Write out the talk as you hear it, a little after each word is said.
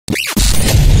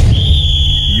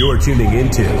You're tuning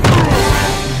into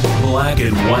Black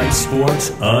and White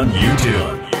Sports on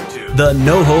YouTube. The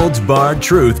no-holds-barred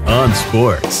truth on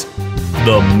sports.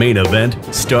 The main event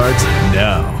starts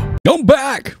now. Come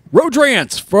back,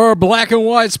 Rodrance, for Black and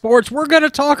White Sports. We're going to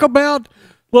talk about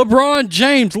LeBron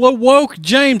James, LeWoke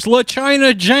James,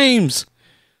 LeChina James,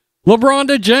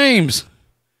 LeBronda James,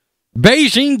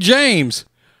 Beijing James.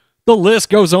 The list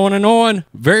goes on and on.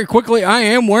 Very quickly, I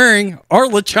am wearing our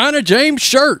LeChina James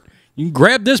shirt. You can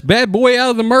grab this bad boy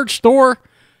out of the merch store.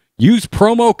 Use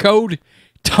promo code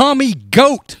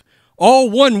TommyGoat. All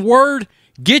one word.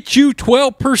 Get you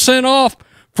 12% off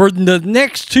for the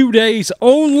next 2 days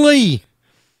only.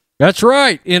 That's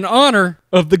right. In honor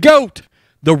of the GOAT,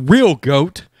 the real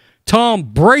GOAT, Tom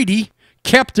Brady,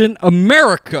 Captain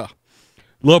America.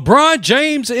 LeBron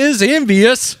James is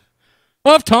envious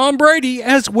of Tom Brady,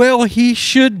 as well he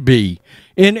should be,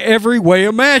 in every way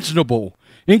imaginable,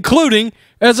 including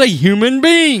as a human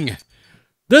being.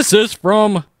 This is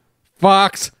from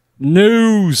Fox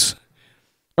News.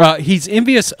 He's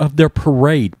envious of their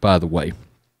parade, by the way.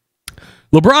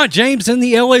 LeBron James and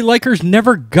the LA Lakers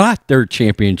never got their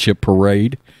championship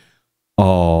parade.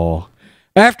 Oh,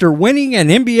 after winning an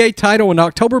NBA title in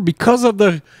October because of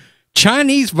the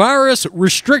Chinese virus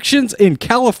restrictions in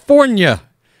California.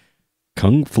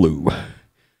 Kung flu.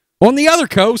 On the other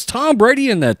coast, Tom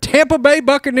Brady and the Tampa Bay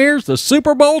Buccaneers, the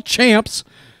Super Bowl champs,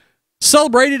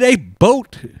 celebrated a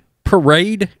boat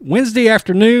parade Wednesday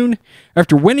afternoon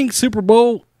after winning Super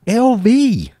Bowl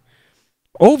LV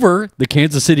over the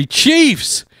Kansas City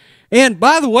Chiefs. And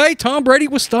by the way, Tom Brady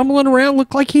was stumbling around,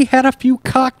 looked like he had a few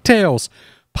cocktails,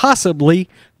 possibly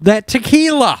that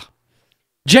tequila.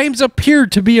 James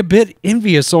appeared to be a bit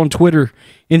envious on Twitter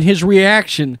in his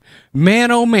reaction.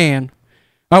 Man, oh man,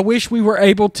 I wish we were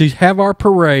able to have our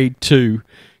parade too,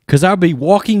 because I'd be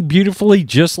walking beautifully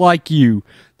just like you,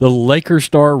 the Lakers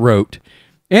star wrote.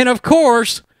 And of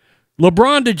course,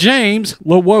 LeBronda James,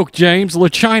 LeWoke James,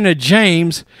 LeChina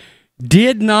James,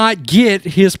 did not get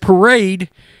his parade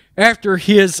after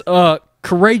his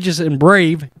courageous and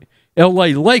brave LA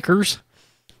Lakers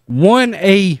won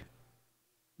a,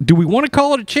 do we want to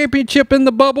call it a championship in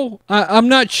the bubble? I'm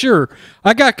not sure.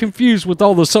 I got confused with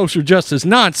all the social justice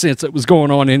nonsense that was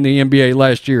going on in the NBA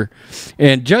last year.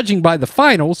 And judging by the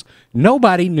finals,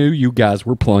 nobody knew you guys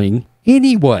were playing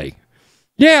anyway.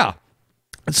 Yeah.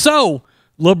 So,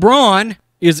 LeBron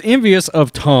is envious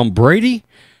of Tom Brady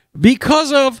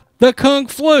because of the Kung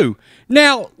Flu.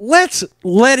 Now, let's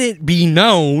let it be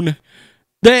known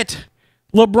that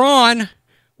LeBron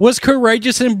was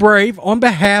courageous and brave on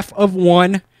behalf of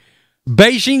one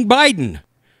Beijing Biden,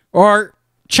 or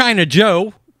China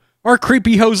Joe, or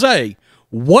Creepy Jose.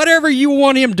 Whatever you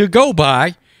want him to go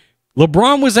by,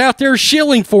 LeBron was out there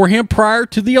shilling for him prior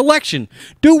to the election.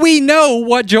 Do we know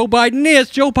what Joe Biden is?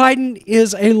 Joe Biden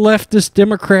is a leftist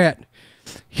Democrat.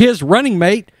 His running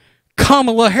mate,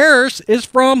 Kamala Harris, is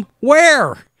from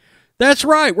where? That's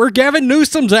right, where Gavin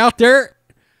Newsom's out there.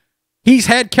 He's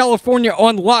had California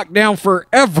on lockdown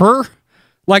forever,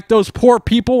 like those poor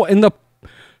people in the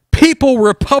People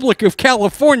Republic of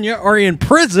California are in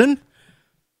prison.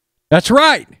 That's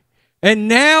right. And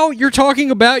now you're talking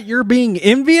about you're being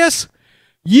envious?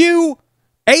 You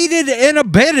aided and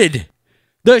abetted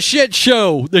the shit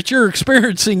show that you're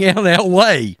experiencing in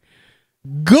LA.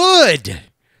 Good.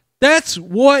 That's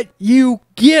what you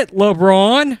get,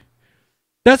 LeBron.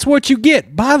 That's what you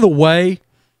get. By the way,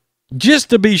 just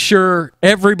to be sure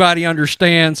everybody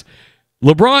understands,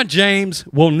 LeBron James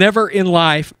will never in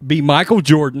life be Michael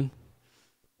Jordan,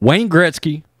 Wayne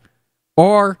Gretzky,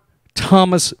 or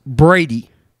Thomas Brady.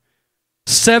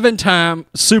 7-time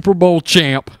Super Bowl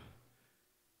champ.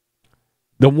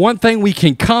 The one thing we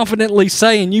can confidently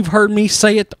say, and you've heard me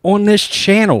say it on this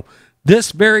channel,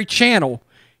 this very channel,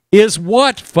 is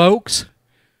what, folks?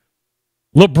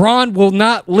 LeBron will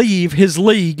not leave his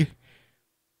league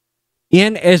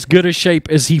in as good a shape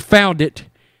as he found it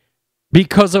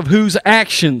because of whose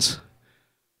actions?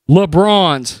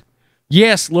 LeBron's.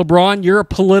 Yes, LeBron, your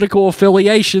political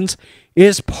affiliations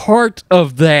is part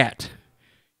of that.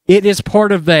 It is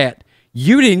part of that.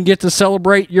 You didn't get to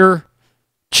celebrate your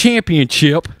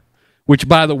championship, which,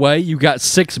 by the way, you got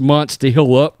 6 months to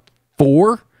heal up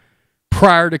for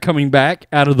prior to coming back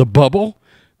out of the bubble,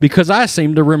 because I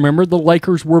seem to remember the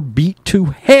Lakers were beat to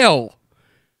hell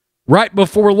right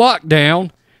before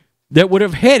lockdown that would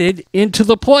have headed into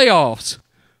the playoffs.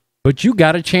 But you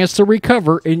got a chance to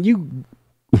recover, and you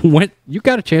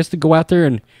got a chance to go out there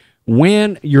and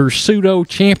win your pseudo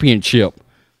championship.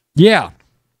 Yeah.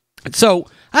 So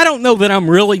I don't know that I'm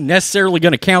really necessarily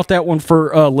going to count that one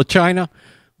for LeChina,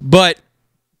 but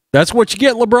that's what you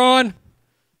get, LeBron.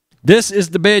 This is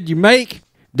the bed you make.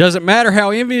 Doesn't matter how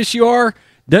envious you are.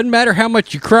 Doesn't matter how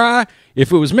much you cry.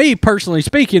 If it was me, personally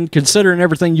speaking, considering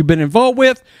everything you've been involved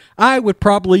with, I would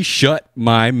probably shut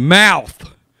my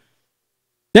mouth.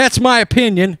 That's my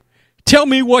opinion. Tell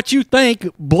me what you think,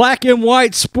 black and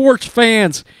white sports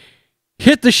fans.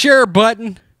 Hit the share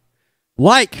button.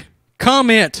 Like,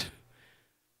 comment.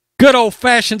 Good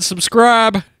old-fashioned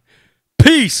subscribe.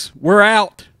 Peace. We're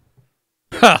out.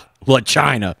 Ha! La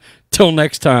China. Till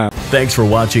next time. Thanks for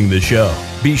watching the show.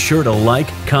 Be sure to like,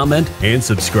 comment, and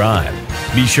subscribe.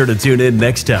 Be sure to tune in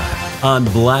next time on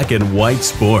Black and White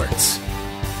Sports.